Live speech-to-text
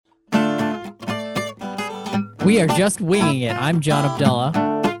We are just winging it. I'm John Abdullah.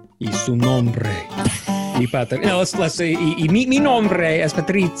 Y su nombre. Let's say, mi nombre es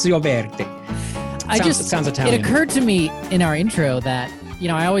Patrizio Verde. It sounds Italian. It occurred to me in our intro that,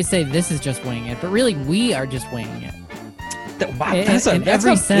 I always say this is just winging it, but really we are just winging it. Wow, that's a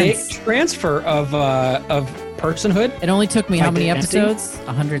big transfer of personhood. It only took me how many episodes?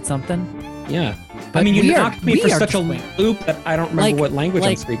 100 something? Yeah. But you knocked me for such a loop that I don't remember what language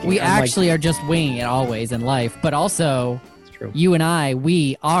I'm speaking. We actually are just winging it always in life, but also you and I,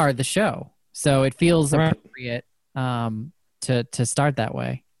 we are the show. So it feels appropriate to start that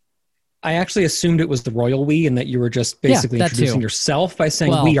way. I actually assumed it was the royal we and that you were just basically introducing yourself by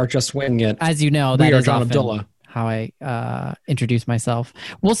saying we are just winging it. As you know, that is John Abdullah. How I introduce myself.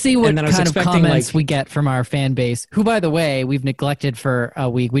 We'll see what kind of comments we get from our fan base, who, by the way, we've neglected for a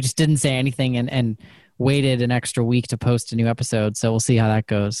week. We just didn't say anything and waited an extra week to post a new episode. So we'll see how that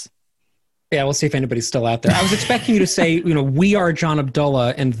goes. Yeah, we'll see if anybody's still out there. I was expecting you to say, we are John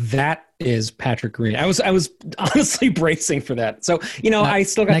Abdullah, and that is Patrick Green. I was honestly bracing for that. So, I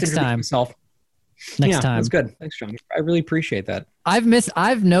still got to introduce myself. Next time. That's good. Thanks, John. I really appreciate that.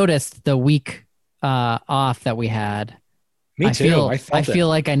 I've noticed the week off that we had. Me too. I feel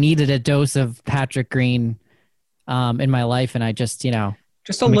like I needed a dose of Patrick Green in my life, and I just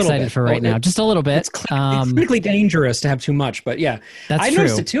just a I'm little excited bit for right now. Just a little bit. It's clinically dangerous to have too much, but yeah, I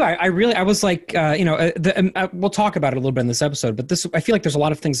noticed it too. I was like, we'll talk about it a little bit in this episode, but I feel like there's a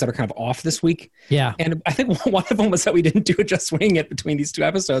lot of things that are kind of off this week. Yeah. And I think one of them was that we didn't do it just wing it between these two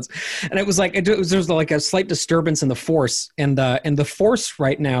episodes. And it was like, there's like a slight disturbance in the force, and the force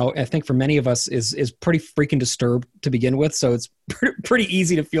right now, I think for many of us is pretty freaking disturbed to begin with. So it's pretty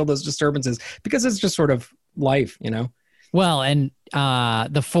easy to feel those disturbances because it's just sort of life, Well, and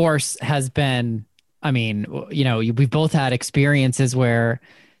the force has been, we've both had experiences where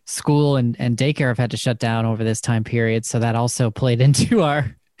school and daycare have had to shut down over this time period. So that also played into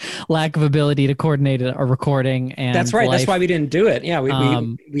our lack of ability to coordinate a recording. And that's right. Life. That's why we didn't do it. Yeah,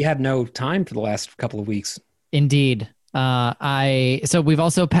 we had no time for the last couple of weeks. Indeed. So we've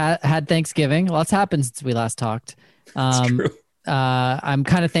also had Thanksgiving. Lots happened since we last talked. That's true. I'm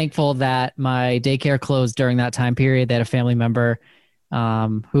kind of thankful that my daycare closed during that time period. They had a family member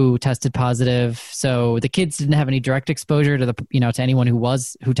who tested positive, so the kids didn't have any direct exposure to to anyone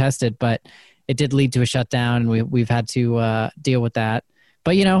who tested, but it did lead to a shutdown, and we've had to deal with that.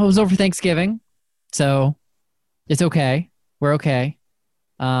 But it was over Thanksgiving, so it's okay. We're okay.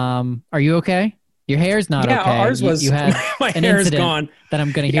 Are you okay? Your hair's not okay. Yeah, ours was. You had my hair is gone. That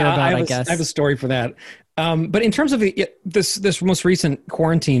I'm going to hear about. I guess I have a story for that. But in terms of this most recent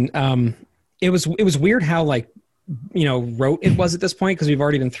quarantine, it was weird how rote it was at this point, because we've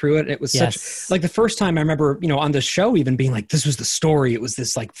already been through it. It was such like the first time I remember, on the show even being like, this was the story. It was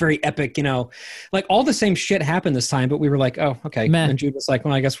this very epic, like all the same shit happened this time, but we were like, oh, okay. Man. And Jude was like,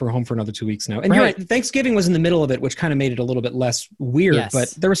 well, I guess we're home for another 2 weeks now. And you're right, Thanksgiving was in the middle of it, which kind of made it a little bit less weird,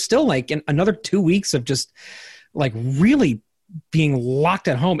 but there was still another 2 weeks of just really being locked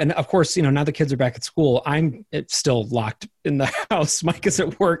at home. And of course, now the kids are back at school. I'm still locked in the house. Mike is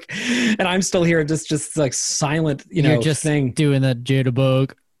at work and I'm still here just like silent, You're just doing the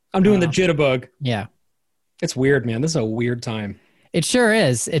jitterbug. I'm doing the jitterbug. Yeah. It's weird, man. This is a weird time. It sure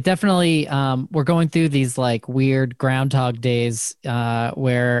is. It definitely, we're going through these weird Groundhog Days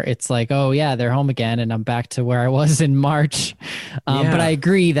where it's like, oh yeah, they're home again. And I'm back to where I was in March. But I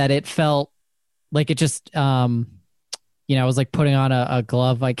agree that it felt like it just, I was like putting on a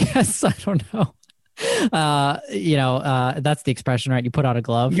glove, I guess. I don't know. That's the expression, right? You put on a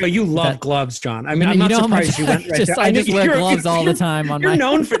glove. You love gloves, John. I mean, I'm not surprised you went right there. I just wear gloves all the time. You're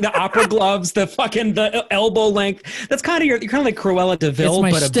known for the opera gloves, the elbow length. That's you're kind of like Cruella de Vil,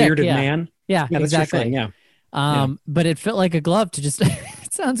 but a bearded man. Yeah, exactly. That's your thing, But it felt like a glove to just,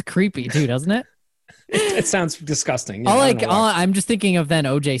 it sounds creepy too, doesn't it? It sounds disgusting. I'm just thinking of then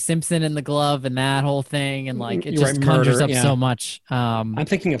O.J. Simpson in the glove and that whole thing, and it just conjures up so much. I'm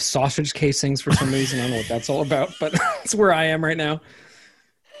thinking of sausage casings for some reason. I don't know what that's all about, but that's where I am right now.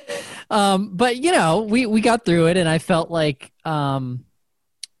 But we got through it, and I felt like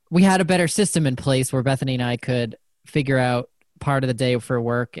we had a better system in place where Bethany and I could figure out part of the day for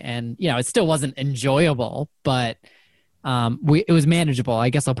work, and it still wasn't enjoyable, but it was manageable.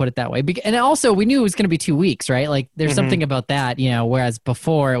 I guess I'll put it that way. And also we knew it was going to be 2 weeks, right? Like there's something about that, whereas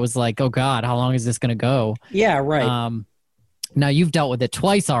before it was like, oh God, how long is this going to go? Yeah. Right. Now you've dealt with it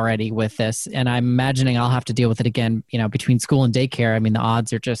twice already with this, and I'm imagining I'll have to deal with it again, between school and daycare. I mean, the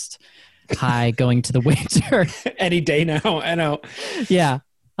odds are just high going to the winter. Any day now. I know. Yeah.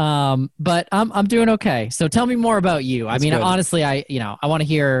 But I'm doing okay. So tell me more about you. That's good. Honestly, I want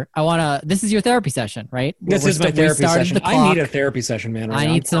to this is your therapy session, right? This is my therapy session. I need a therapy session, man. I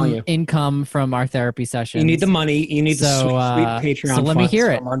need some income from our therapy session. You need the money. You need the sweet Patreon. So let me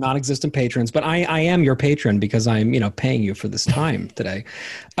hear it from our non-existent patrons. But I am your patron because I'm, paying you for this time today.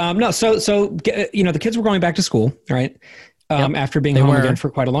 The kids were going back to school, right? After being home again for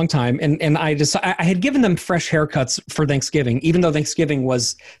quite a long time. And I had given them fresh haircuts for Thanksgiving, even though Thanksgiving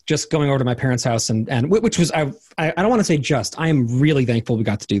was just going over to my parents' house and which was, I don't want to say just, I am really thankful we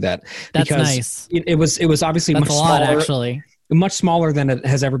got to do that. That's nice. It was obviously much smaller. Actually. Much smaller than it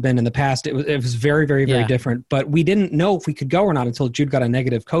has ever been in the past. It was very, very, very different, but we didn't know if we could go or not until Jude got a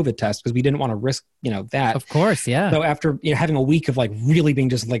negative COVID test because we didn't want to risk, that. Of course. Yeah. So after having a week of like really being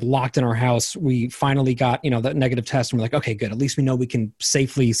just like locked in our house, we finally got, that negative test and we're like, okay, good. At least we know we can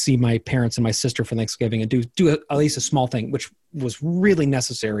safely see my parents and my sister for Thanksgiving and do at least a small thing, which was really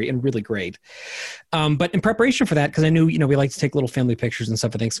necessary and really great. But in preparation for that, because I knew, we like to take little family pictures and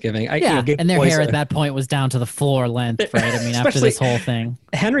stuff for Thanksgiving. And their hair at that point was down to the floor length, right? I mean, after this whole thing.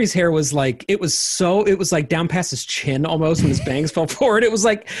 Henry's hair was like, it was like down past his chin almost when his bangs fell forward. It was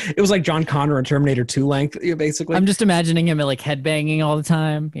like John Connor in Terminator 2 length, basically. I'm just imagining him like headbanging all the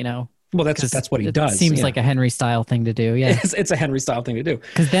time, Well, that's what he does. Seems like a Henry style thing to do. Yeah. It's a Henry style thing to do.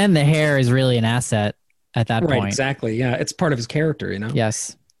 Because then the hair is really an asset at that point. Right, exactly. Yeah. It's part of his character,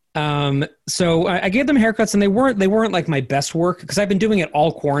 Yes. So I gave them haircuts and they weren't like my best work because I've been doing it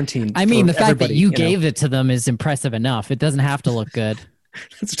all quarantine. I mean, the fact that you gave it to them is impressive enough. It doesn't have to look good.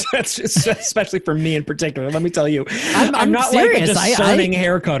 That's especially for me in particular. Let me tell you, I'm not serious. Like a discerning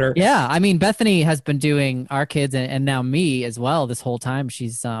hair cutter. Yeah. I mean, Bethany has been doing our kids and now me as well this whole time.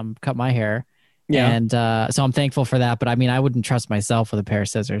 She's cut my hair. Yeah. And so I'm thankful for that. But I mean, I wouldn't trust myself with a pair of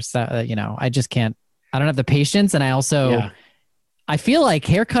scissors. I just can't. I don't have the patience. And I also, I feel like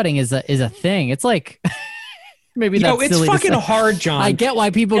hair cutting is a thing. It's like maybe that's it's silly fucking hard, John. I get why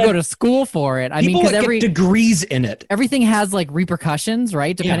people go to school for it. I mean, because get degrees in it. Everything has like repercussions,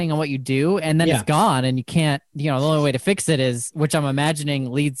 right? Depending on what you do, and then it's gone, and you can't. The only way to fix it is, which I'm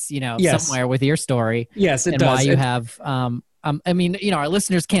imagining leads, somewhere with your story. Yes, it and does. Why you have. I mean, our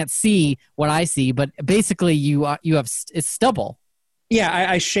listeners can't see what I see, but basically, you have it's stubble. Yeah,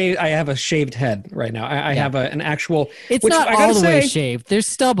 I have a shaved head right now. I have an actual. It's not all the way shaved. There's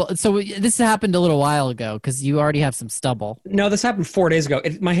stubble. So this happened a little while ago because you already have some stubble. No, this happened 4 days ago.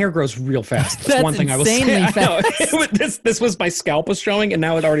 My hair grows real fast. That's one thing I was saying. This was my scalp was showing, and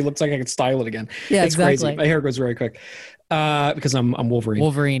now it already looks like I could style it again. Yeah, it's exactly. Crazy. My hair grows very quick. Because I'm Wolverine.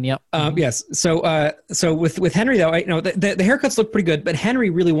 Wolverine, yep. Yes. So with Henry though, the haircuts look pretty good, but Henry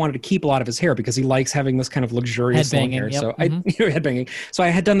really wanted to keep a lot of his hair because he likes having this kind of luxurious long hair. Yep. So headbanging. So I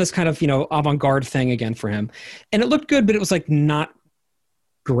had done this kind of avant-garde thing again for him, and it looked good, but it was like not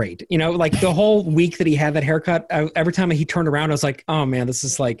great. Like the whole week that he had that haircut, every time he turned around, I was like, oh man, this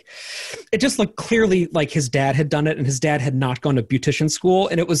is like, it just looked clearly like his dad had done it and his dad had not gone to beautician school.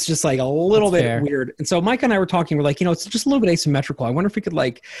 And it was just like a little bit weird. And so Mike and I were talking, we're like, it's just a little bit asymmetrical. I wonder if we could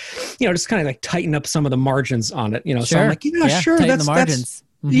like, just kind of like tighten up some of the margins on it, Sure. So I'm like, sure. That's the margins.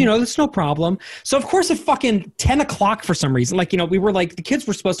 That's no problem. So of course at fucking 10 o'clock for some reason, like, we were like, the kids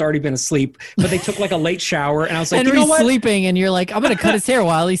were supposed to already been asleep, but they took like a late shower and I was like, Henry's sleeping and you're like, I'm going to cut his hair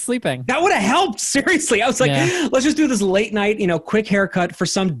while he's sleeping. That would have helped. Seriously. I was like, let's just do this late night, quick haircut for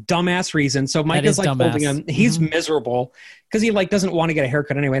some dumbass reason. So Mike is like holding him. He's miserable because he like doesn't want to get a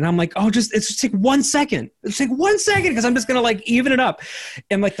haircut anyway. And I'm like, it's just take 1 second. It's take 1 second because I'm just going to like even it up.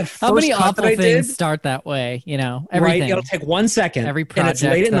 And like the first How many cut awful that I things did, start that way, everything. Right? It'll take 1 second. Every project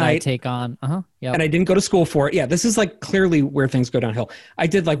and it's late at night. I take on. Yep. And I didn't go to school for it. Yeah, this is like clearly where things go downhill. I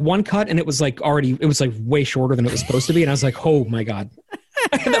did like one cut and it was like way shorter than it was supposed to be. And I was like, oh my God.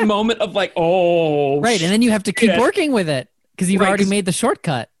 The moment of like, oh. Right. And then you have to keep working with it because you've already made the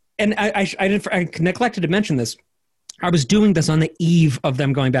shortcut. And I neglected to mention this. I was doing this on the eve of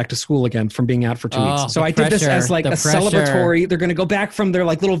them going back to school again from being out for 2 weeks. So I did this as like a celebratory. They're going to go back from their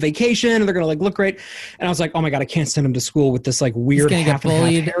like little vacation and they're going to like look great. And I was like, oh my God, I can't send him to school with this like weird half and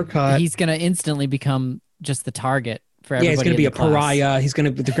half haircut. He's going to instantly become just the target for everybody. Yeah, he's going to be a pariah.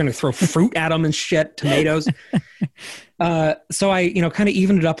 They're going to throw fruit at him and shit, tomatoes. So I, kind of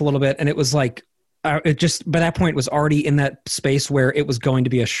evened it up a little bit. And it was like, it just, by that point was already in that space where it was going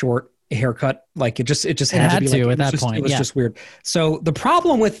to be a short haircut. Like it just had to be like, at that point. It was just weird. So the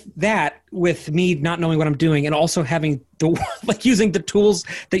problem with that, with me not knowing what I'm doing and also having like using the tools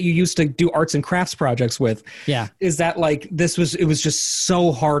that you used to do arts and crafts projects with, is that like it was just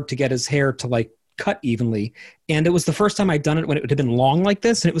so hard to get his hair to like cut evenly. And it was the first time I'd done it when it had been long like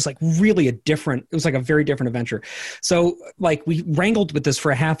this. And it was like really it was like a very different adventure. So like we wrangled with this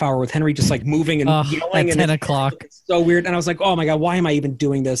for a half hour with Henry just like moving and yelling. At 10 o'clock. It's so weird. And I was like, oh my God, why am I even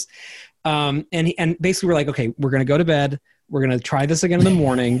doing this? And basically we're like, okay, we're going to go to bed. We're going to try this again in the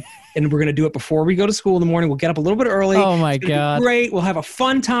morning, and we're going to do it before we go to school in the morning. We'll get up a little bit early. Oh my God. Great. We'll have a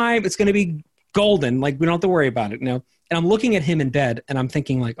fun time. It's going to be golden. Like we don't have to worry about it. And I'm looking at him in bed and I'm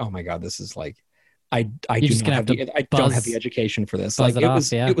thinking like, oh my God, this is like, I don't have the education for this. Like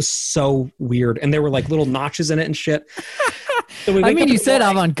it was so weird. And there were like little notches in it and shit. So you said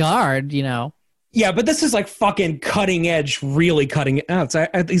avant-garde, Yeah, but this is like fucking cutting edge, really cutting.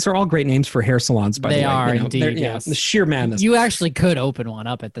 These are all great names for hair salons, by the way. They are indeed. Yes. The sheer madness. You actually could open one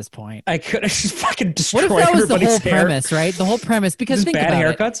up at this point. I could. I just fucking destroy everybody's hair. What if that was the whole hair? premise, right? The whole premise, because think bad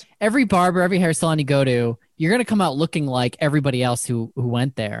about haircuts? it. Every barber, every hair salon you go to, you're gonna come out looking like everybody else who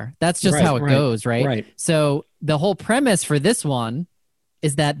went there. That's just how it goes, right? Right. So the whole premise for this one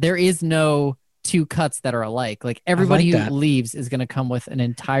is that there is no two cuts that are alike. Like everybody who leaves is gonna come with an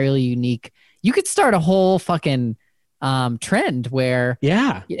entirely unique. You could start a whole fucking trend where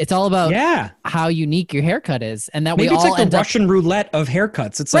it's all about how unique your haircut is, and that maybe we it's all like the Russian roulette of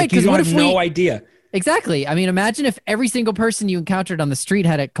haircuts. It's like you have no idea. Exactly. I mean, imagine if every single person you encountered on the street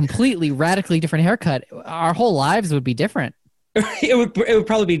had a completely radically different haircut. Our whole lives would be different. It would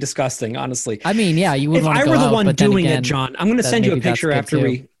probably be disgusting, honestly. I mean, yeah, you would. If I were the one doing it, John, I'm going to send you a picture after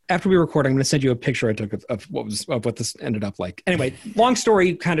we record. I'm going to send you a picture I took of what this ended up like. Anyway, long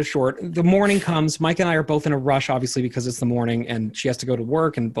story kind of short. The morning comes. Mike and I are both in a rush, obviously, because it's the morning, and she has to go to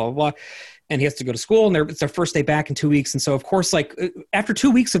work and blah blah blah, and he has to go to school, and it's their first day back in 2 weeks. And so, of course, like after 2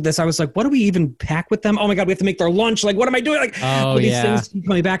 weeks of this, I was like, what do we even pack with them? Oh my God, we have to make their lunch. Like, what am I doing? Like, these things keep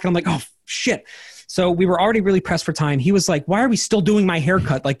coming back, and I'm like, oh shit. So we were already really pressed for time. He was like, why are we still doing my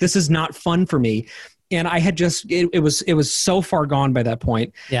haircut? Like, this is not fun for me. And I had just, it was so far gone by that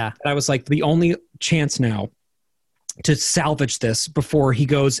point. Yeah. I was like, the only chance now to salvage this before he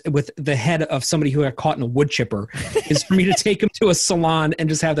goes with the head of somebody who got caught in a wood chipper is for me to take him to a salon and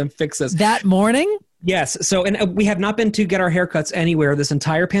just have them fix this. That morning? Yes. So, and we have not been to get our haircuts anywhere this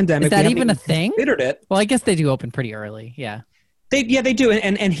entire pandemic. Is that even a thing? Considered it. Well, I guess they do open pretty early. Yeah. They do.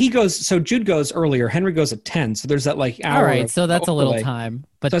 And he goes, so Jude goes earlier. Henry goes at 10. So there's that like hour. All right. So that's a little time.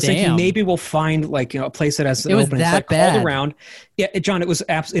 But so I was thinking maybe we'll find like, a place that has an opening. That like bad. Called around. Yeah, John, it was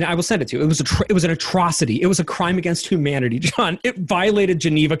absolutely, I will send it to you. It was an atrocity. It was a crime against humanity, John. It violated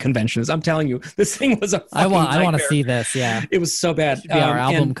Geneva Conventions. I'm telling you, this thing was a fucking nightmare. I want to see this. Yeah. It was so bad. It should be our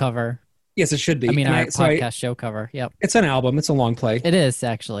album cover. Yes, it should be. I mean, our podcast show cover. Yep. It's an album. It's a long play. It is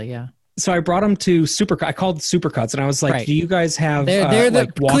actually. Yeah. So I brought him to I called Supercuts, and I was like, do you guys have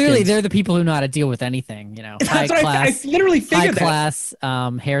clearly they're the people who know how to deal with anything, high class, I literally figured class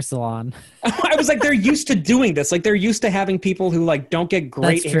hair salon. I was like, they're used to doing this. Like they're used to having people who like don't get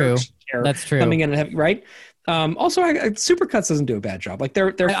great hair. That's true. Coming in and have, right. Also, Supercuts doesn't do a bad job. Like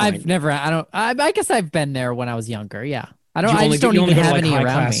they're fine. I guess I've been there when I was younger. Yeah. I just don't even have any high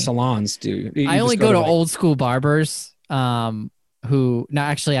around class me. Salons, do you? I only go to old school barbers. Who now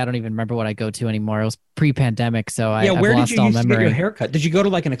actually I don't even remember what I go to anymore. It was pre-pandemic, so I've lost all memory. Where did you used to get your haircut? Did you go to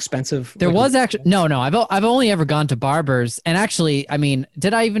like an expensive? There was actually no. I've only ever gone to barbers, and actually, I mean,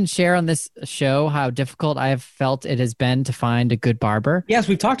 did I even share on this show how difficult I have felt it has been to find a good barber? Yes,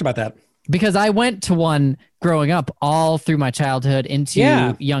 we've talked about that. Because I went to one growing up all through my childhood into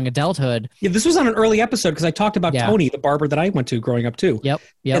young adulthood. Yeah, this was on an early episode because I talked about Tony, the barber that I went to growing up too. Yep.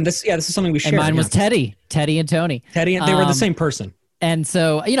 And this is something we shared. And mine was Teddy and Tony. Teddy, and they were the same person. And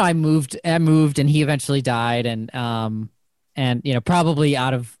so, I moved and he eventually died and probably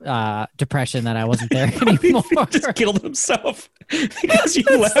out of depression that I wasn't there anymore. He just killed himself because you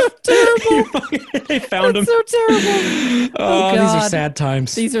left. So terrible. They found him. So terrible. Oh, these are sad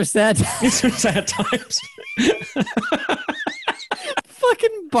times. These are sad times.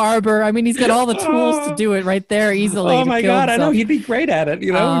 Fucking barber. I mean, he's got all the tools to do it right there easily. Oh my God, I know he'd be great at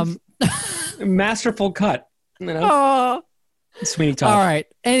it. Masterful cut. Sweeney Todd. All right.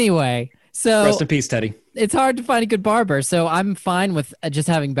 Anyway, so rest in peace, Teddy. It's hard to find a good barber, so I'm fine with just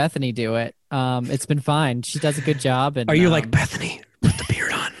having Bethany do it. It's been fine. She does a good job. And are you like, Bethany, put the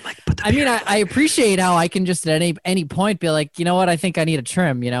beard on? Like, put the beard on. I appreciate how I can just at any point be like, you know what? I think I need a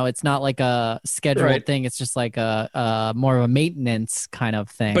trim. It's not like a scheduled thing. It's just like a more of a maintenance kind of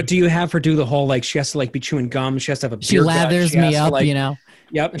thing. But do you have her do the whole she has to be chewing gum? She has to have a beard. She lathers me up,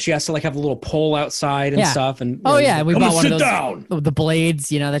 Yep, and she has to have a little pole outside and stuff. And we bought one of those the blades,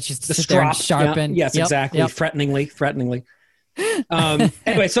 that's just to sit there and sharpen. Yeah. Yes, exactly. Yep. Threateningly.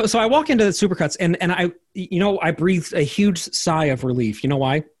 Anyway, so I walk into the Supercuts and I breathed a huge sigh of relief. You know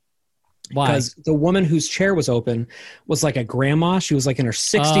why? Why? Because the woman whose chair was open was like a grandma. She was like in her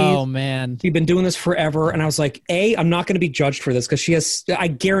 60s. Oh, man. She'd been doing this forever. And I was like, I'm not going to be judged for this because she has, I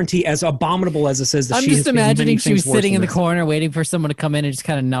guarantee, as abominable as this is, that I'm just imagining she was sitting in the corner waiting for someone to come in and just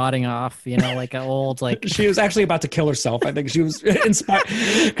kind of nodding off, like an old, like. She was actually about to kill herself. I think she was inspired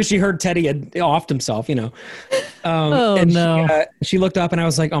because she heard Teddy had offed himself, and she looked up and I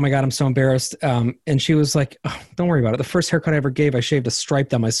was like, oh my God, I'm so embarrassed. And she was like, oh, don't worry about it. The first haircut I ever gave, I shaved a stripe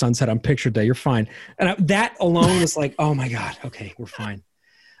down my son's head on picture day. You're fine. And that alone was like, oh my God, okay, we're fine.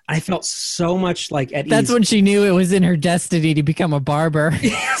 I felt so much like at ease. That's when she knew it was in her destiny to become a barber.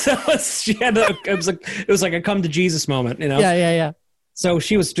 So it was like a come to Jesus moment, Yeah. So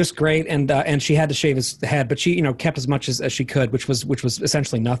she was just great, and she had to shave his head, but she, kept as much as she could, which was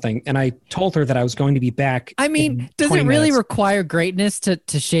essentially nothing. And I told her that I was going to be back. I mean, does it really require greatness to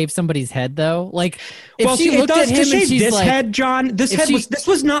shave somebody's head though? Like, if she looked at him and she's like, head, John, this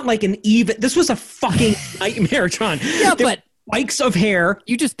was not like an even. This was a fucking nightmare, John. Yeah, but spikes of hair.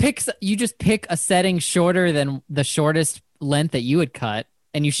 You just pick a setting shorter than the shortest length that you would cut.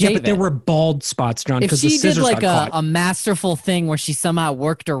 And you shave it. Yeah, but there were bald spots, John. If she did like a masterful thing where she somehow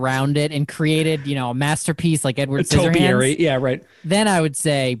worked around it and created, a masterpiece like Edward Scissorhands, yeah, right. Then I would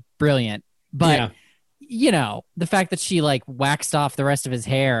say brilliant. But the fact that she like waxed off the rest of his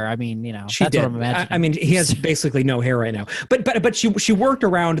hair, I mean, that's what I'm imagining. I mean, he has basically no hair right now. But she worked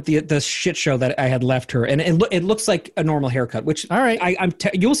around the shit show that I had left her, and it looks like a normal haircut. Which all right,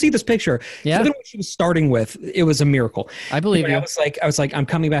 you'll see this picture. Yeah, even what she was starting with, it was a miracle. I believe you. I was like, I'm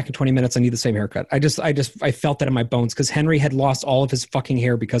coming back in 20 minutes. I need the same haircut. I felt that in my bones because Henry had lost all of his fucking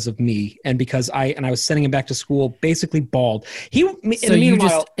hair because of me, and because I was sending him back to school basically bald.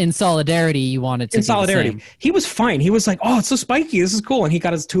 In solidarity, you wanted to in solidarity. He was fine. He was like, oh, it's so spiky. This is cool. And he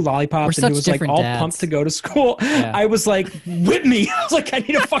got his 2 lollipops and he was like all pumped to go to school. Yeah. I was like, whip me. I was like, I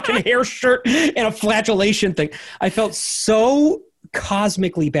need a fucking hair shirt and a flagellation thing. I felt so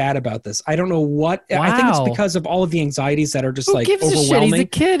cosmically bad about this. I don't know what. Wow. I think it's because of all of the anxieties that are just like overwhelming. A shit? He's a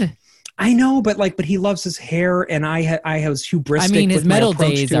kid. I know, but he loves his hair, and I was hubristic. I mean, his metal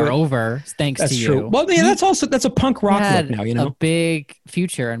days are over, thanks to you. True. Well, yeah, that's a punk rock look now. A big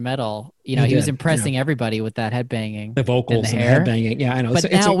future in metal. He was impressing everybody with that headbanging, the vocals, and the headbanging. Yeah, I know.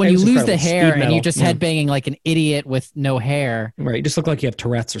 But now, when you lose the hair and you're just headbanging like an idiot with no hair, right? You just look like you have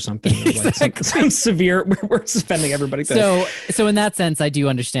Tourette's or something. Exactly. Some severe. We're suspending everybody. So in that sense, I do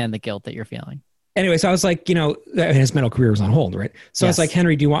understand the guilt that you're feeling. Anyway, so I was like, his metal career was on hold, right? So I was like,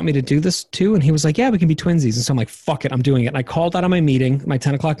 Henry, do you want me to do this too? And he was like, yeah, we can be twinsies. And so I'm like, fuck it, I'm doing it. And I called out on my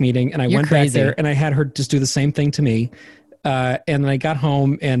 10 o'clock meeting, and I went back there and I had her just do the same thing to me. And then I got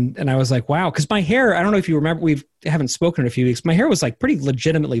home and I was like, wow, because my hair, I don't know if you remember, we haven't spoken in a few weeks. My hair was like pretty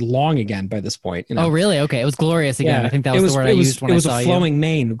legitimately long again by this point. Oh, really? Okay. It was glorious again. Yeah, I think that was the word I used when I saw you. It was a flowing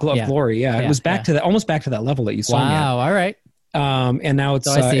mane of glory. Yeah. It was back to that, almost back to that level that you saw me at. Wow. All right. And now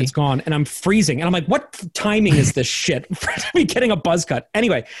it's gone, and I'm freezing, and I'm like, what timing is this shit for me getting a buzz cut?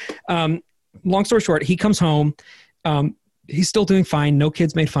 Anyway, long story short, he comes home. He's still doing fine. No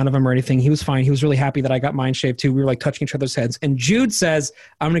kids made fun of him or anything. He was fine. He was really happy that I got mine shaved too. We were like touching each other's heads, and Jude says,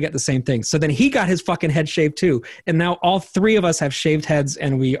 I'm going to get the same thing. So then he got his fucking head shaved too. And now all 3 of us have shaved heads,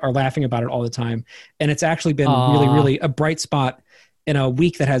 and we are laughing about it all the time. And it's actually been really, really a bright spot in a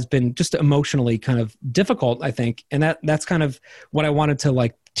week that has been just emotionally kind of difficult, I think. And that's kind of what I wanted to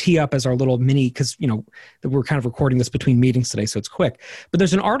like tee up as our little mini, because, we're kind of recording this between meetings today, so it's quick. But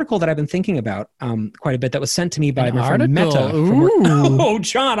there's an article that I've been thinking about quite a bit that was sent to me by my friend Meta. Oh,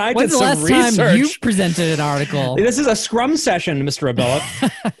 John, I did some research. When's the last time you presented an article? This is a scrum session, Mr.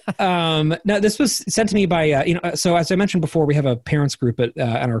 Abella. Now, this was sent to me by, so as I mentioned before, we have a parents group at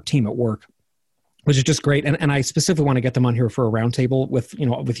our team at work, which is just great. And I specifically want to get them on here for a roundtable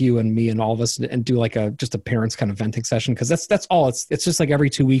with you and me and all of us, and do like just a parents kind of venting session. Cause that's all it's just like every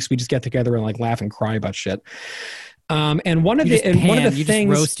 2 weeks we just get together and like laugh and cry about shit. And one of the things, just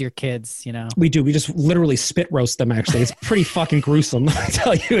roast your kids, we do, we just literally spit roast them. Actually, it's pretty fucking gruesome. I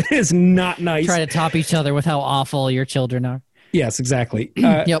tell you, it is not nice. Try to top each other with how awful your children are. Yes, exactly.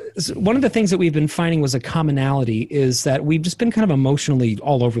 Yep. So one of the things that we've been finding was a commonality is that we've just been kind of emotionally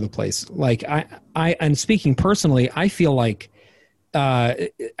all over the place. Like I'm speaking personally, I feel like I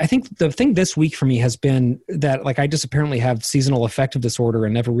think the thing this week for me has been that like I just apparently have seasonal affective disorder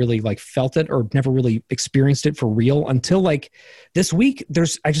and never really like felt it or never really experienced it for real until like this week.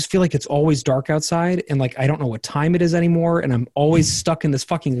 I just feel like it's always dark outside and like I don't know what time it is anymore, and I'm always stuck in this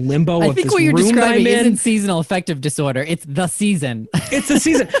fucking limbo. I think what you're describing isn't seasonal affective disorder. It's the season. It's the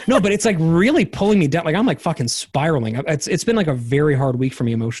season. No, but it's like really pulling me down. Like I'm like fucking spiraling. It's been like a very hard week for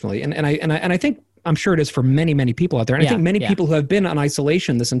me emotionally, and I think I'm sure it is for many, many people out there. And I think many people who have been on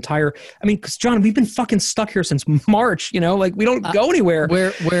isolation this entire, because John, we've been fucking stuck here since March, like we don't go anywhere.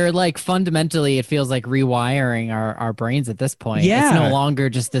 We're like fundamentally, it feels like rewiring our brains at this point. Yeah. It's no longer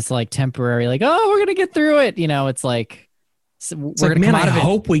just this like temporary, like, oh, we're going to get through it. It's like, it's like, man, I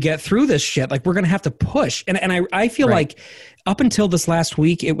hope we get through this shit. Like we're going to have to push. And I feel like up until this last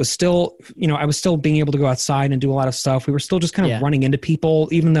week, it was still, I was still being able to go outside and do a lot of stuff. We were still just kind of running into people,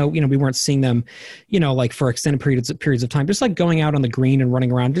 even though, we weren't seeing them, like for extended periods of time, just like going out on the green and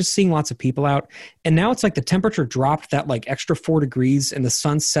running around, just seeing lots of people out. And now it's like the temperature dropped that like extra 4 degrees and the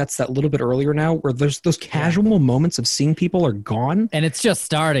sun sets that little bit earlier now, where there's those casual moments of seeing people are gone. And it's just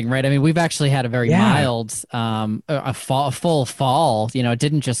starting, right? I mean, we've actually had a very mild, full fall, it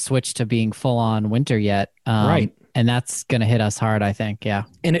didn't just switch to being full on winter yet. Right. And that's going to hit us hard, I think. Yeah.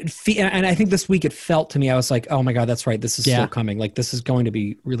 And and I think this week it felt to me, I was like, oh my God, that's right. This is still coming. Like, this is going to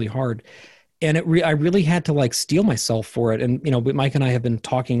be really hard. And I really had to like steel myself for it. And, Mike and I have been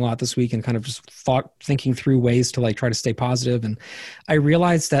talking a lot this week and kind of just thinking through ways to like try to stay positive. And I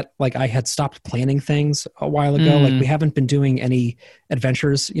realized that like I had stopped planning things a while ago. Like we haven't been doing any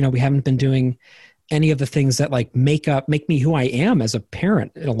adventures, we haven't been doing any of the things that like make me who I am as a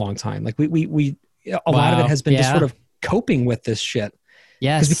parent in a long time. Like we a lot of it has been just sort of coping with this shit.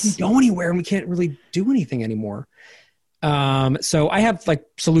 Yes. Because we can't go anywhere and we can't really do anything anymore. So I have like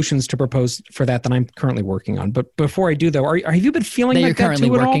solutions to propose for that I'm currently working on. But before I do though, have you been feeling that like you're currently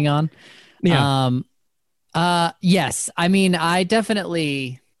that too working at all? on? Yeah. Yes. I mean, I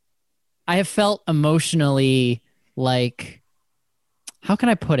have felt emotionally like, how can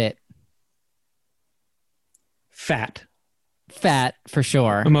I put it? Fat for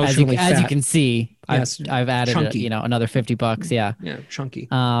sure. Emotionally as you can see, yes. I've added another $50. Yeah. Yeah. Chunky.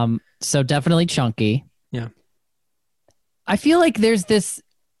 So definitely chunky. Yeah. I feel like there's this,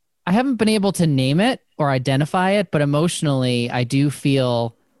 I haven't been able to name it or identify it, but emotionally I do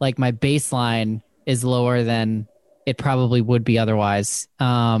feel like my baseline is lower than it probably would be otherwise.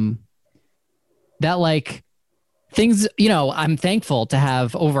 That like things, I'm thankful to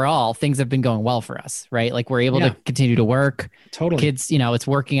have overall things have been going well for us, right? Like we're able to continue to work. Totally. Kids, it's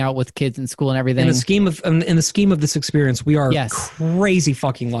working out with kids in school and everything. In the scheme of this experience, we are crazy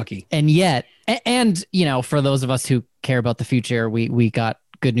fucking lucky. And yet, and for those of us who care about the future, we got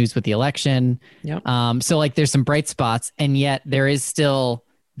good news with the election. Yeah. So like there's some bright spots, and yet there is still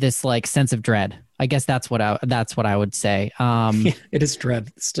this like sense of dread. I guess that's what I would say. It is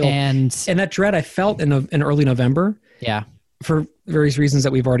dread still, and that dread I felt in early November. Yeah, for various reasons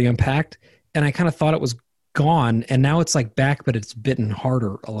that we've already unpacked, and I kind of thought it was gone, and now it's like back, but it's bitten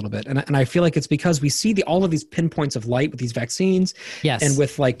harder a little bit. And I feel like it's because we see all of these pinpoints of light with these vaccines. Yes, and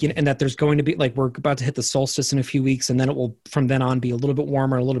with like and that there's going to be like we're about to hit the solstice in a few weeks, and then it will from then on be a little bit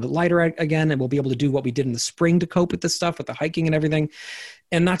warmer, a little bit lighter again, and we'll be able to do what we did in the spring to cope with this stuff with the hiking and everything.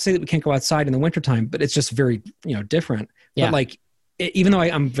 And not to say that we can't go outside in the wintertime, but it's just very, different. Yeah. But like, even though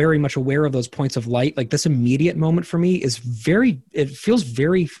I'm very much aware of those points of light, like this immediate moment for me is it feels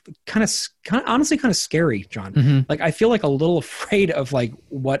very kind of honestly kind of scary, John. Mm-hmm. Like I feel like a little afraid of like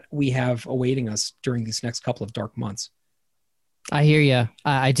what we have awaiting us during these next couple of dark months. I hear you.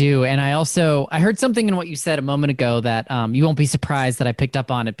 I do. And I heard something in what you said a moment ago that you won't be surprised that I picked up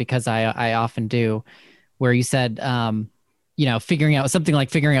on it because I often do, where you said, figuring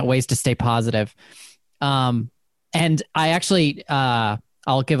out ways to stay positive. And I actually,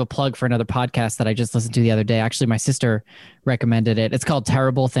 I'll give a plug for another podcast that I just listened to the other day. Actually, my sister recommended it. It's called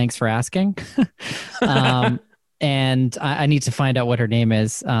Terrible. Thanks for asking. And I need to find out what her name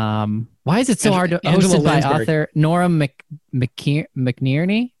is. Why is it so hard to hosted by author Nora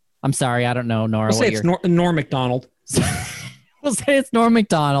McNearney? I'm sorry, I don't know, Nora. We'll say it's Norm Macdonald. We'll say it's Norm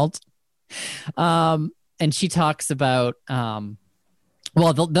Macdonald. And she talks about,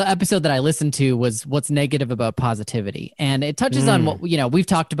 the episode that I listened to was what's negative about positivity. And it touches on what, we've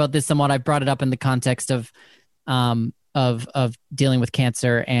talked about this somewhat. I brought it up in the context of dealing with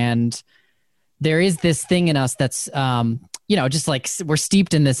cancer. And there is this thing in us that's, just like we're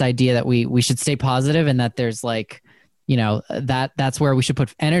steeped in this idea that we should stay positive and that there's like, that's where we should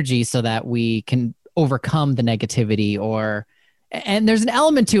put energy so that we can overcome the negativity and there's an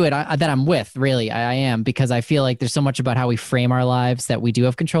element to it that I'm with, really. I am, because I feel like there's so much about how we frame our lives that we do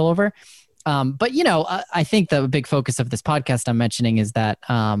have control over. But I think the big focus of this podcast I'm mentioning is that,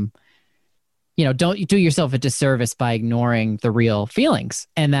 don't do yourself a disservice by ignoring the real feelings,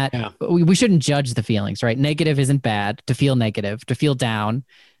 and that we shouldn't judge the feelings, right? Negative isn't bad. To feel negative, to feel down.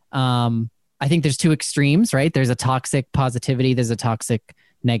 I think there's two extremes, right? There's a toxic positivity. There's a toxic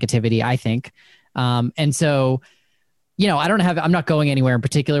negativity, I think. And so I'm not going anywhere in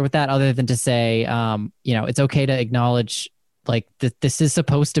particular with that other than to say, it's okay to acknowledge like this is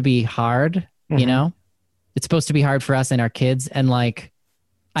supposed to be hard, it's supposed to be hard for us and our kids. And like,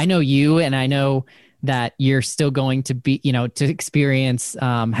 I know you, and I know that you're still going to be, to experience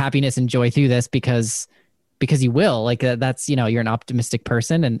happiness and joy through this because you will. Like that's, you're an optimistic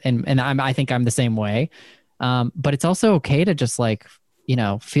person, and I think I'm the same way. But it's also okay to just like,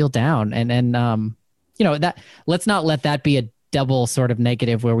 feel down and that let's not let that be a double sort of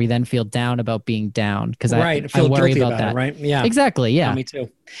negative where we then feel down about being down. Cause I worry about that. It, right. Yeah, exactly. Yeah. Me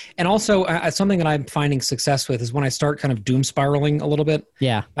too. And also something that I'm finding success with is when I start kind of doom spiraling a little bit.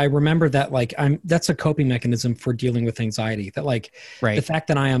 Yeah. I remember that like that's a coping mechanism for dealing with anxiety, that like the fact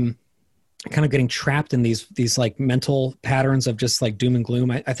that I am kind of getting trapped in these like mental patterns of just like doom and gloom.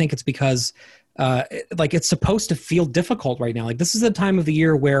 I think it's because like it's supposed to feel difficult right now. Like this is the time of the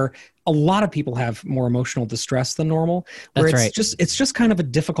year where a lot of people have more emotional distress than normal, where it's just kind of a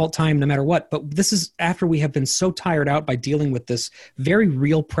difficult time no matter what. But this is after we have been so tired out by dealing with this very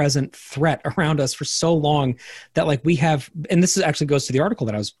real present threat around us for so long that like we have, and this actually goes to the article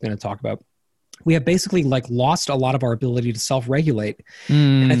that I was going to talk about. We have basically like lost a lot of our ability to self-regulate.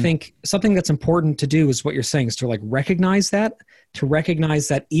 And I think something that's important to do is what you're saying, is to like recognize that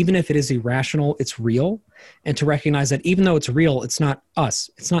even if it is irrational, it's real. And to recognize that even though it's real, it's not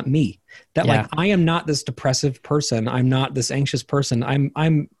us, it's not me. That like, I am not this depressive person. I'm not this anxious person.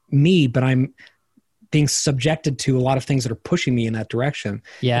 I'm me, but I'm being subjected to a lot of things that are pushing me in that direction.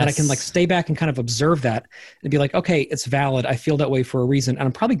 Yeah. And I can like stay back and kind of observe that and be like, okay, it's valid. I feel that way for a reason. And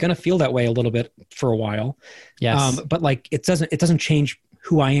I'm probably going to feel that way a little bit for a while. Yes. But like, it doesn't change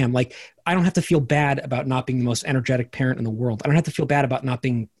who I am. Like, I don't have to feel bad about not being the most energetic parent in the world. I don't have to feel bad about not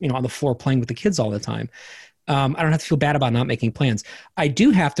being, on the floor playing with the kids all the time. I don't have to feel bad about not making plans. I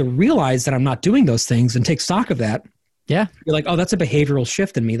do have to realize that I'm not doing those things and take stock of that. Yeah. You're like, oh, that's a behavioral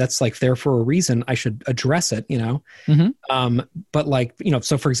shift in me. That's like there for a reason. I should address it, But like,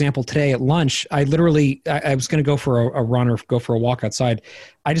 so for example, today at lunch, I was going to go for a run or go for a walk outside.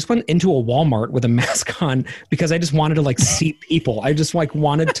 I just went into a Walmart with a mask on because I just wanted to like see people. I just like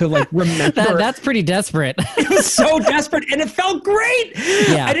wanted to like remember. That's pretty desperate. It was so desperate and it felt great.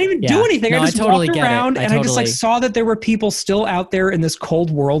 Yeah. I didn't even do anything. No, I just totally walked around and I just like saw that there were people still out there in this cold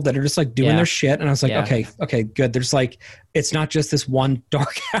world that are just like doing their shit. And I was like, okay, good. There's like, it's not just this one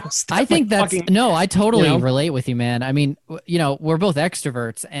dark house. I think I totally relate with you, man. I mean, we're both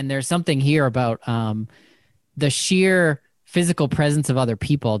extroverts, and there's something here about the sheer physical presence of other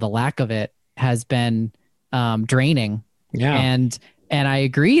people. The lack of it has been draining. Yeah. And I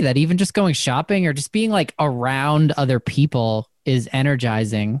agree that even just going shopping or just being like around other people is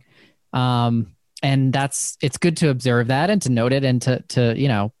energizing. And it's good to observe that and to note it and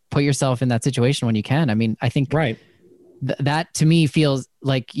to put yourself in that situation when you can. I mean, I think that to me feels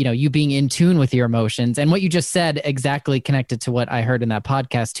like, you being in tune with your emotions, and what you just said exactly connected to what I heard in that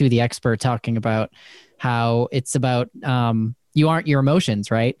podcast too, the expert talking about how it's about, you aren't your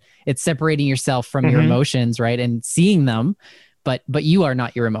emotions, right? It's separating yourself from your emotions, right? And seeing them, but you are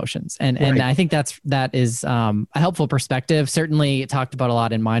not your emotions. And I think that is a helpful perspective. Certainly talked about a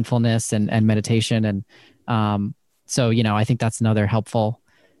lot in mindfulness and meditation. And so, I think that's another helpful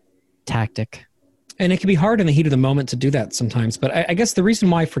tactic. And it can be hard in the heat of the moment to do that sometimes. But I guess the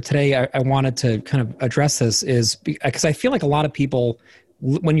reason why for today I wanted to kind of address this is because I feel like a lot of people,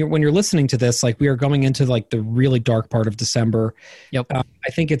 when you're listening to this, like we are going into like the really dark part of December. Yep.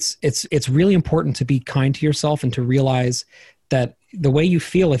 I think it's really important to be kind to yourself and to realize that the way you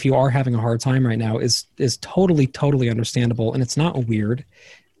feel if you are having a hard time right now is totally, totally understandable. And it's not weird,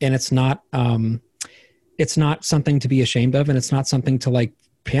 and it's not something to be ashamed of, and it's not something to like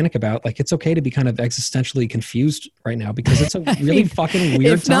panic about. Like, it's okay to be kind of existentially confused right now because it's a really fucking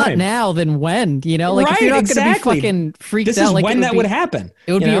weird if time. If not now, then when? Like if you're not going to be fucking freaked this out, is like when that would happen.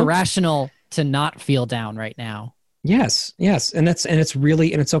 It would be irrational to not feel down right now. Yes. And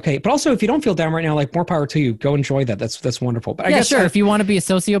it's okay. But also, if you don't feel down right now, like more power to you. Go enjoy that. That's wonderful. But I guess sure. If you want to be a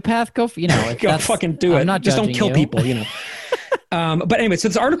sociopath, go. Go fucking do it. I'm not just don't kill you. people. But anyway, so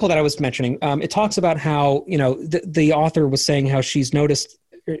this article that I was mentioning, it talks about how the author was saying how she's noticed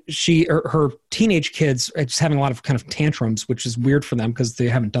her teenage kids are just having a lot of kind of tantrums, which is weird for them because they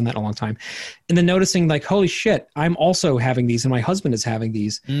haven't done that in a long time. And then noticing like, holy shit, I'm also having these and my husband is having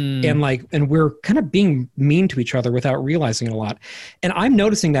these. And we're kind of being mean to each other without realizing it a lot. And I'm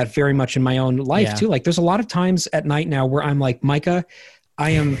noticing that very much in my own life too. Like there's a lot of times at night now where I'm like, Micah,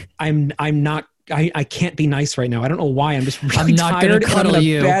 I'm not I can't be nice right now. I don't know why. I'm just really I'm not tired. I'm in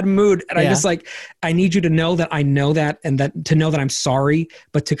a bad mood. And I just like, I need you to know that I know that, and that to know that I'm sorry,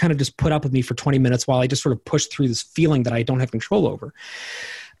 but to kind of just put up with me for 20 minutes while I just sort of push through this feeling that I don't have control over.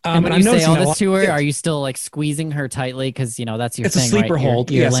 And when you say all this to her, are you still like squeezing her tightly? Because, you know, that's your thing, a sleeper right?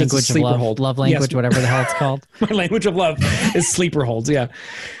 hold. Your yes, language of love, love language, whatever the hell it's called. My language of love is sleeper holds. Yeah.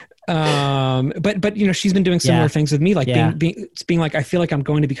 But you know, she's been doing similar things with me, like being like, I feel like I'm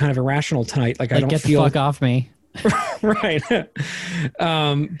going to be kind of irrational tonight. Like I don't get feel the fuck off me. Right.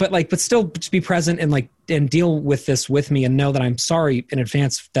 But still just be present and deal with this with me and know that I'm sorry in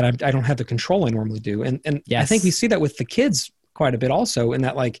advance that I don't have the control I normally do. And I think we see that with the kids quite a bit also, in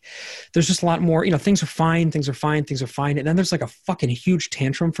that like, there's just a lot more, you know, things are fine. And then there's like a fucking huge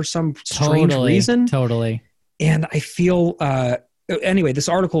tantrum for some strange reason. Totally. And I feel, anyway, this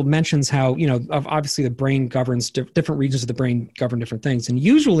article mentions how, you know, obviously the brain governs different regions of the brain govern different things. And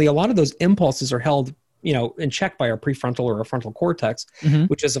usually a lot of those impulses are held, you know, in check by our prefrontal or our frontal cortex,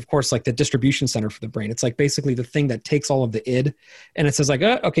 which is of course like the distribution center for the brain. It's like basically the thing that takes all of the id and it says like,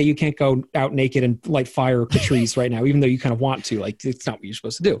 okay, you can't go out naked and light fire to trees right now, even though you kind of want to, like, it's not what you're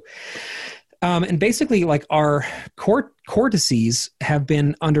supposed to do. And basically like our cortices have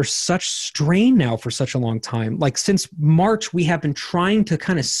been under such strain now for such a long time. Like since March, we have been trying to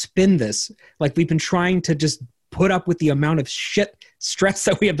kind of spin this. Like we've been trying to just put up with the amount of stress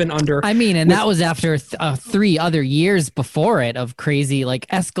that we have been under. I mean, and that was after 3 other years before it of crazy, like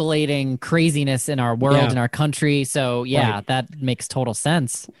escalating craziness in our world, in our country. So that makes total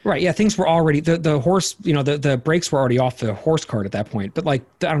sense. Right. Yeah. Things were already, the horse, you know, the brakes were already off the horse cart at that point. But like,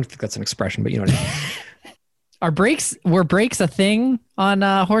 I don't think that's an expression, but you know what I mean. Were brakes a thing on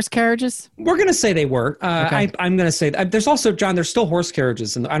horse carriages? We're going to say they were. Okay. I'm going to say there's also, John, there's still horse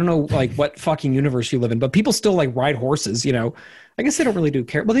carriages. And I don't know like what fucking universe you live in, but people still like ride horses, you know. I guess they don't really do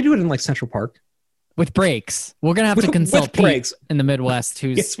well, they do it in like Central Park. With brakes. We're going to have to consult Pete in the Midwest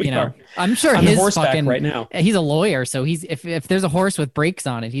who's, yes, you know, I'm sure on his fucking right now. He's a lawyer. So if there's a horse with brakes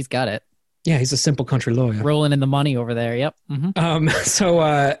on it, he's got it. Yeah, he's a simple country lawyer. Rolling in the money over there. Yep.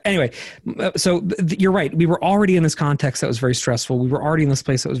 Mm-hmm. Anyway, you're right. We were already in this context that was very stressful. We were already in this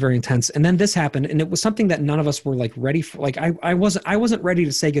place that was very intense. And then this happened, and it was something that none of us were like ready for. Like I wasn't ready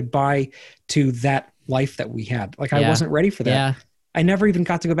to say goodbye to that life that we had. Like I wasn't ready for that. Yeah. I never even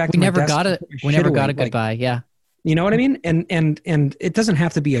got to go back to my desk. We never got a goodbye. Yeah. You know what I mean? And it doesn't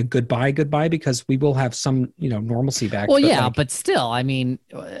have to be a goodbye because we will have some, you know, normalcy back. Well, but still, I mean,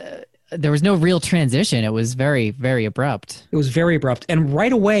 there was no real transition. It was very, very abrupt. It was very abrupt. And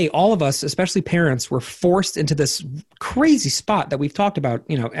right away, all of us, especially parents, were forced into this crazy spot that we've talked about,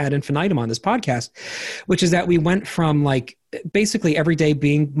 you know, ad infinitum on this podcast, which is that we went from like basically every day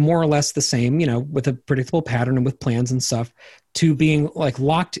being more or less the same, you know, with a predictable pattern and with plans and stuff, to being like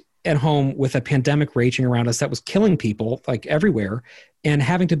locked at home with a pandemic raging around us that was killing people like everywhere, and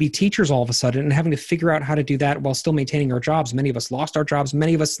having to be teachers all of a sudden and having to figure out how to do that while still maintaining our jobs. Many of us lost our jobs.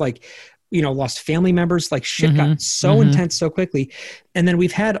 Many of us like, you know, lost family members. Like shit got so intense so quickly. And then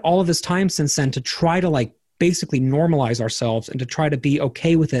we've had all of this time since then to try to like basically normalize ourselves and to try to be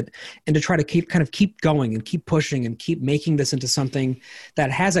okay with it and to try to keep going and keep pushing and keep making this into something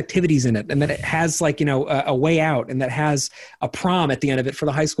that has activities in it and that it has like, you know, a way out, and that has a prom at the end of it for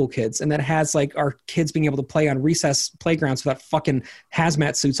the high school kids, and that has like our kids being able to play on recess playgrounds without fucking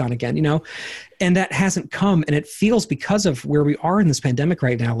hazmat suits on again, you know, and that hasn't come. And it feels, because of where we are in this pandemic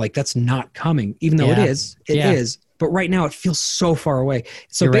right now, like that's not coming, even though it is. But right now it feels so far away.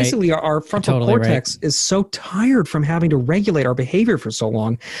 So you're basically right. our frontal cortex is so tired from having to regulate our behavior for so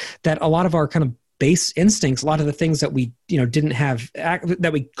long that a lot of our kind of base instincts, a lot of the things that we, you know, didn't have,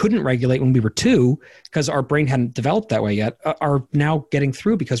 that we couldn't regulate when we were 2 because our brain hadn't developed that way yet, are now getting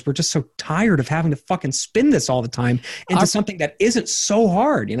through because we're just so tired of having to fucking spin this all the time into something that isn't so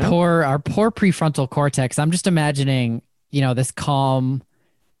hard, you know? Our poor prefrontal cortex. I'm just imagining, you know, this calm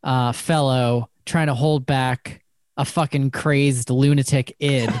fellow trying to hold back a fucking crazed lunatic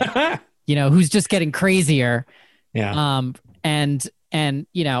id, you know, who's just getting crazier. Yeah. And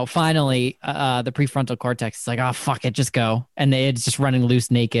you know, finally, the prefrontal cortex is like, oh, fuck it, just go. And the id's just running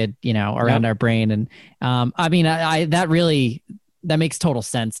loose naked, you know, around our brain. And I mean, that makes total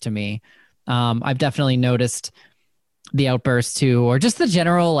sense to me. I've definitely noticed the outbursts too, or just the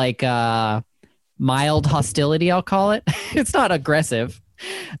general, like, mild hostility, I'll call it. It's not aggressive.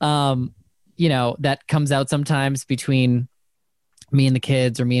 You know, that comes out sometimes between me and the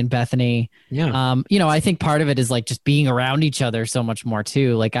kids or me and Bethany. Yeah. You know, I think part of it is like just being around each other so much more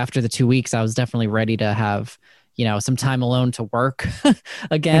too. Like after the 2 weeks, I was definitely ready to have, you know, some time alone to work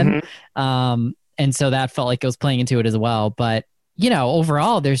again. And so that felt like it was playing into it as well. But, you know,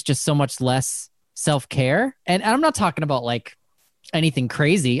 overall, there's just so much less self-care. And I'm not talking about like anything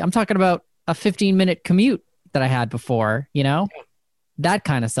crazy. I'm talking about a 15-minute commute that I had before, that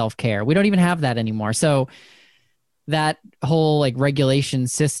kind of self-care. We don't even have that anymore. So that whole like regulation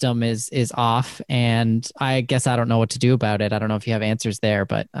system is off, and I guess I don't know what to do about it. I don't know if you have answers there,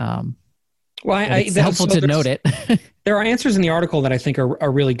 but it's helpful to note it. There are answers in the article that I think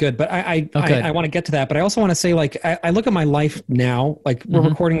are really good, but I want to get to that. But I also want to say, like, I look at my life now, like we're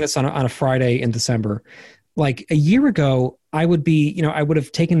recording this on a Friday in December. Like a year ago, I would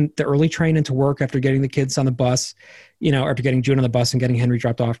have taken the early train into work after getting the kids on the bus, after getting June on the bus and getting Henry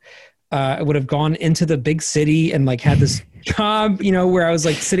dropped off. I would have gone into the big city and like had this job, where I was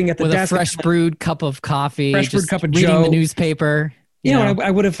like sitting at the with desk with a fresh brewed cup of coffee, fresh brewed cup of reading Joe. The newspaper. I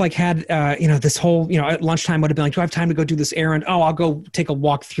would have like had, this whole, at lunchtime would have been like, do I have time to go do this errand? Oh, I'll go take a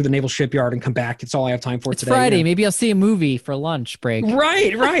walk through the Naval Shipyard and come back. It's all I have time for today. It's Friday. Maybe I'll see a movie for lunch break.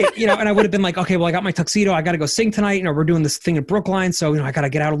 Right. And I would have been like, okay, well, I got my tuxedo. I got to go sing tonight. We're doing this thing at Brookline. So, I got to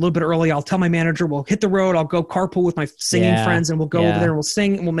get out a little bit early. I'll tell my manager, we'll hit the road. I'll go carpool with my singing friends and we'll go over there and we'll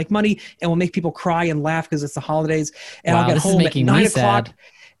sing and we'll make money and we'll make people cry and laugh because it's the holidays. And I'll get home at 9 o'clock.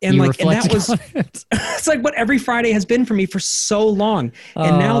 And that was, it's like what every Friday has been for me for so long.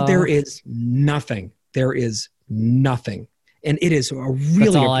 And now there is nothing. There is nothing. And it is a really,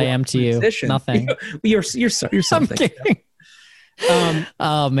 that's all I am to transition. You. Nothing. You're something.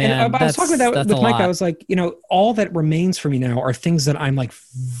 Oh man. I was talking about that with Mike. I was like, all that remains for me now are things that I'm like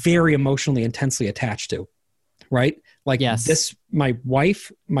very emotionally intensely attached to. Right. Like this, my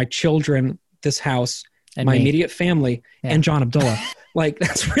wife, my children, this house, and my immediate family, and John Abdullah. Like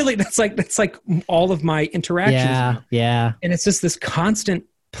that's like all of my interactions. Yeah. And it's just this constant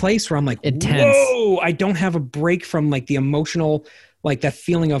place where I'm like, intense. Whoa, I don't have a break from like the emotional, like that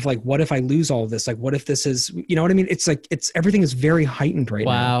feeling of like, what if I lose all of this? Like, what if this is, you know what I mean? It's like, everything is very heightened right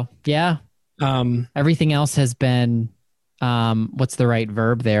now. Wow. Yeah. Everything else has been, what's the right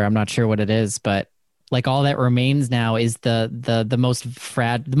verb there? I'm not sure what it is, but like all that remains now is the most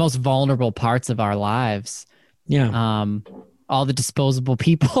vulnerable parts of our lives. Yeah. All the disposable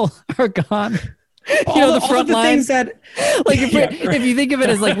people are gone. The front lines that, like if you think of it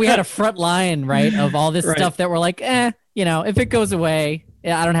as like we had a front line, right, of all this stuff that we're like, if it goes away,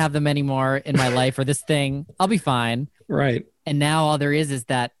 I don't have them anymore in my life, or this thing, I'll be fine. Right. And now all there is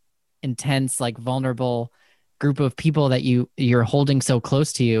that intense, like vulnerable group of people that you're holding so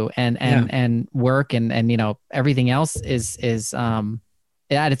close to you, and work and everything else is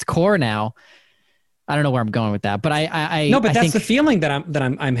at its core now. I don't know where I'm going with that, but that's the feeling that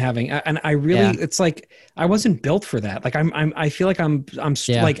I'm having, and I really, it's like I wasn't built for that. Like I feel like I'm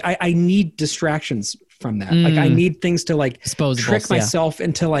like I need distractions from that. Like I need things to like trick myself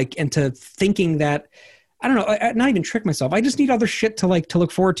into thinking that, I don't know, not even trick myself. I just need other shit to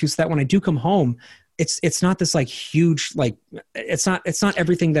look forward to, so that when I do come home, it's not this like huge, like it's not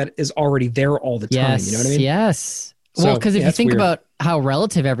everything that is already there all the time. You know what I mean? Yes. Well, because if you think about how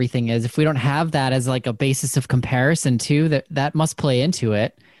relative everything is, if we don't have that as like a basis of comparison too, that must play into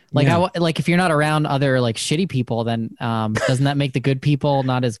it. Like if you're not around other like shitty people, then doesn't that make the good people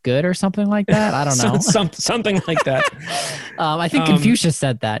not as good or something like that? I don't know. Something like that. I think Confucius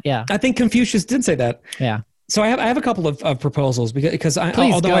said that. Yeah. I think Confucius did say that. Yeah. So I have a couple of proposals because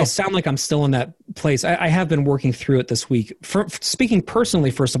although I sound like I'm still in that place, I have been working through it this week. Speaking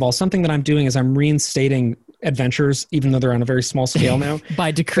personally, first of all, something that I'm doing is I'm reinstating adventures, even though they're on a very small scale now. By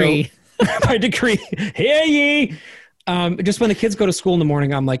decree. By decree. Hear ye! Just when the kids go to school in the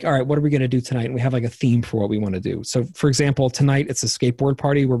morning, I'm like, all right, what are we going to do tonight? And we have like a theme for what we want to do. So for example, tonight it's a skateboard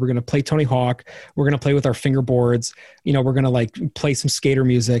party where we're going to play Tony Hawk. We're going to play with our fingerboards. We're going to like play some skater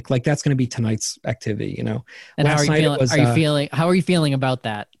music. Like that's going to be tonight's activity, And how are you feeling about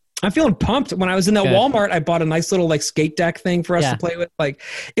that? I'm feeling pumped. When I was in that Walmart, I bought a nice little like skate deck thing for us to play with. Like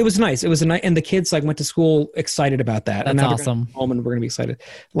it was nice. It was a night, and the kids like went to school excited about that. That's and now awesome. Home and we're gonna be excited.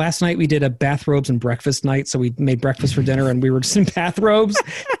 Last night we did a bathrobes and breakfast night, so we made breakfast for dinner and we were just in bathrobes,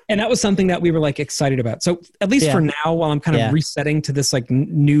 and that was something that we were like excited about. So at least for now, while I'm kind of resetting to this like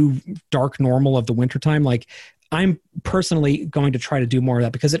new dark normal of the wintertime, like I'm personally going to try to do more of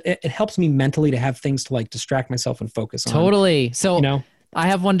that because it helps me mentally to have things to like distract myself and focus on. Totally. So I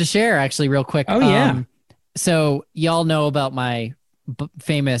have one to share actually real quick. Oh yeah. So y'all know about my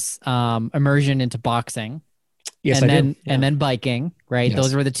famous immersion into boxing. Yes, and I then do. Yeah. And then biking, right? Yes.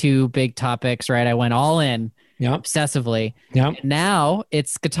 Those were the two big topics, right? I went all in obsessively. Yeah. Now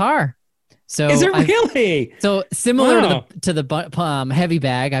it's guitar. So is it really? So similar to the heavy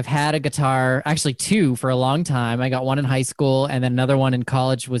bag, I've had a guitar, actually two for a long time. I got one in high school and then another one in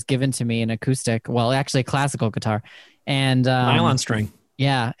college was given to me, an acoustic, well, actually a classical guitar. And nylon string.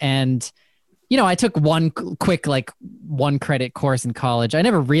 Yeah. And I took one quick, like 1 credit course in college. I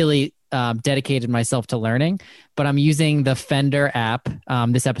never really dedicated myself to learning, but I'm using the Fender app.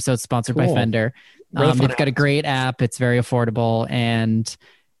 This episode's sponsored by Fender. Really they've got a great app. It's very affordable. And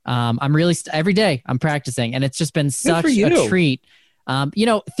I'm really, every day I'm practicing, and it's just been such a treat.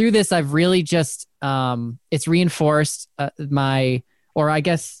 Through this, I've really just, it's reinforced it's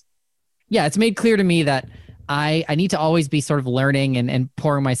made clear to me that I need to always be sort of learning and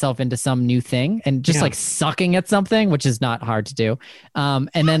pouring myself into some new thing, and just like sucking at something, which is not hard to do. And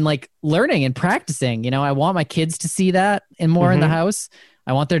then like learning and practicing, I want my kids to see that and more in the house.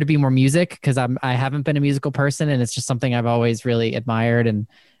 I want there to be more music, because I haven't been a musical person, and it's just something I've always really admired, and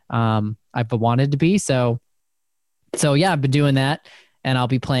I've wanted to be. So yeah, I've been doing that, and I'll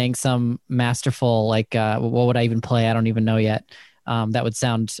be playing some masterful, like, what would I even play? I don't even know yet. That would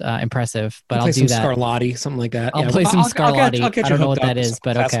sound impressive, but I'll do that. Scarlatti, something like that. I'll play some Scarlatti. I don't know what that is,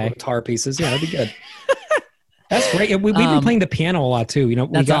 but okay. Guitar pieces. Yeah, that'd be good. That's great. We've been playing the piano a lot too. We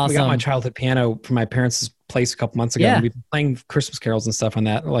got my childhood piano from my parents' place a couple months ago. And we've been playing Christmas carols and stuff on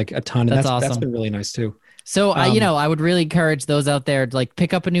that, like a ton. And that's awesome. That's been really nice too. So I would really encourage those out there to like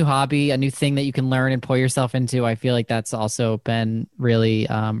pick up a new hobby, a new thing that you can learn and pour yourself into. I feel like that's also been really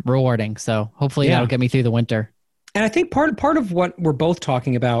rewarding. So hopefully that'll get me through the winter. And I think part of what we're both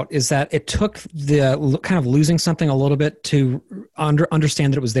talking about is that it took the kind of losing something a little bit to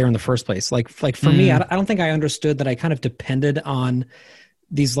understand that it was there in the first place. Like for me, I don't think I understood that I kind of depended on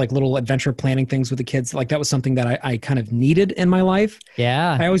these like little adventure planning things with the kids. Like that was something that I kind of needed in my life.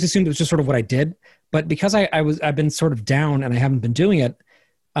 Yeah. I always assumed it was just sort of what I did. But because I've been sort of down and I haven't been doing it,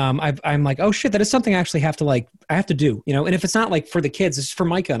 I'm like, oh shit, that is something I actually have to do, and if it's not like for the kids, it's for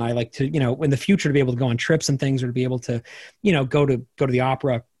Micah and I, like to, in the future to be able to go on trips and things, or to be able to, go to the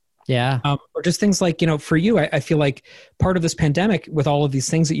opera. Yeah. Or just things like, for you, I feel like part of this pandemic with all of these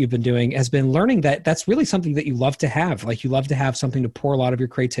things that you've been doing has been learning that that's really something that you love to have. Like you love to have something to pour a lot of your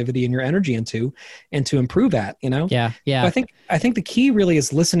creativity and your energy into, and to improve at, Yeah. Yeah. So I think the key really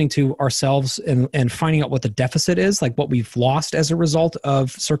is listening to ourselves and finding out what the deficit is, like what we've lost as a result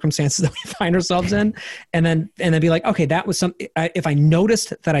of circumstances that we find ourselves in. And then be like, okay, that was if I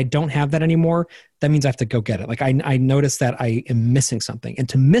noticed that I don't have that anymore, that means I have to go get it. Like I noticed that I am missing something, and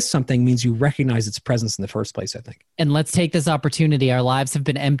to miss something means you recognize its presence in the first place, I think. And let's take this opportunity. Our lives have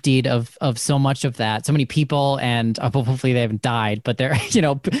been emptied of so much of that, so many people, and hopefully they haven't died, but they're,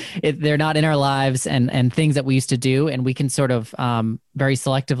 they're not in our lives, and things that we used to do. And we can sort of very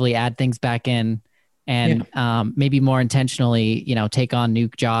selectively add things back in, and maybe more intentionally, take on new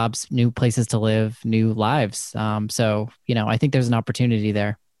jobs, new places to live, new lives. So, I think there's an opportunity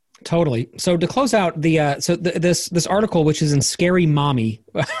there. Totally. So to close out this article, which is in Scary Mommy,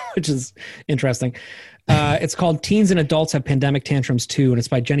 which is interesting. It's called "Teens and Adults Have Pandemic Tantrums Too," and it's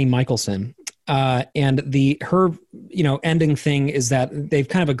by Jenny Michelson. And her ending thing is that they've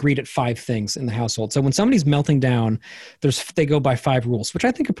kind of agreed at 5 things in the household. So when somebody's melting down, they go by 5 rules, which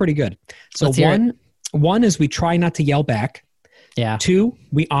I think are pretty good. So one is we try not to yell back. Yeah. 2,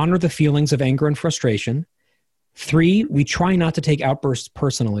 we honor the feelings of anger and frustration. 3, we try not to take outbursts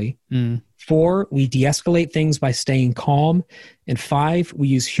personally. 4, we de-escalate things by staying calm. And 5, we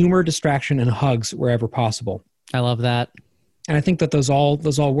use humor, distraction, and hugs wherever possible. I love that. And I think that those all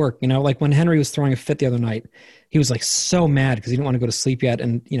work. Like when Henry was throwing a fit the other night, he was like so mad because he didn't want to go to sleep yet,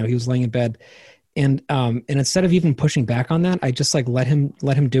 and he was laying in bed. And instead of even pushing back on that, I just like let him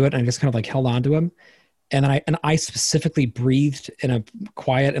do it, and I just kind of like held on to him. And I specifically breathed in a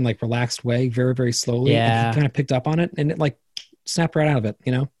quiet and like relaxed way, very, very slowly. Yeah. And he kind of picked up on it, and it like snapped right out of it,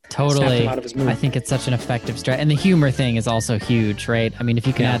 Totally. Snapped him out of his mood. I think it's such an effective strat. And the humor thing is also huge, right? I mean, if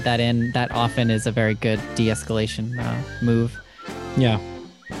you can add that in, that often is a very good de-escalation move. Yeah.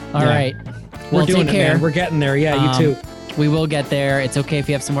 All right. We're doing it, man. We're getting there. Yeah, you too. We will get there. It's okay if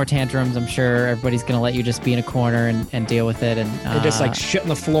you have some more tantrums. I'm sure everybody's going to let you just be in a corner and deal with it. And just like shit on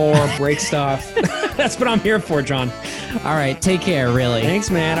the floor, break stuff. That's what I'm here for, John. All right. Take care, really. Thanks,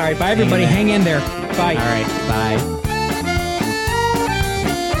 man. All right. Bye, everybody. Hang in there. Bye. All right. Bye.